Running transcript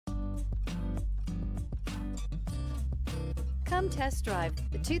Come test drive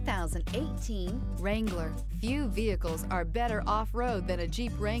the 2018 Wrangler. Few vehicles are better off-road than a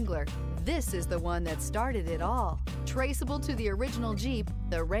Jeep Wrangler. This is the one that started it all. Traceable to the original Jeep,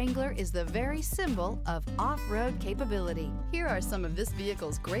 the Wrangler is the very symbol of off-road capability. Here are some of this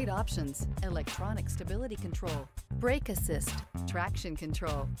vehicle's great options: electronic stability control, brake assist, traction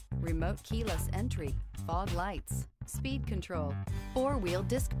control, remote keyless entry, fog lights, speed control, four-wheel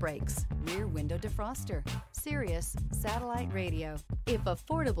disc brakes, rear window defroster, Sirius satellite radio. If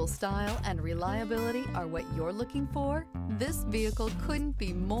affordable style and reliability are what you're looking for, this vehicle couldn't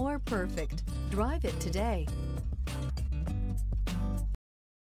be more perfect. Drive it today.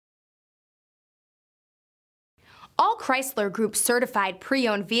 All Chrysler Group certified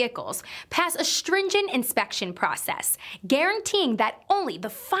pre-owned vehicles pass a stringent inspection process, guaranteeing that only the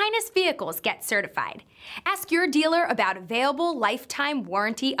finest vehicles get certified. Ask your dealer about available lifetime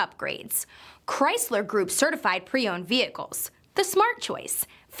warranty upgrades. Chrysler Group certified pre-owned vehicles, the smart choice,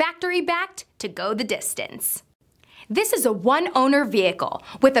 factory backed to go the distance. This is a one-owner vehicle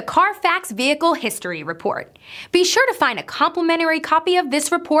with a CARFAX Vehicle History Report. Be sure to find a complimentary copy of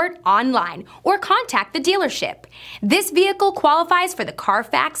this report online or contact the dealership. This vehicle qualifies for the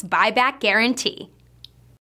CARFAX buyback guarantee.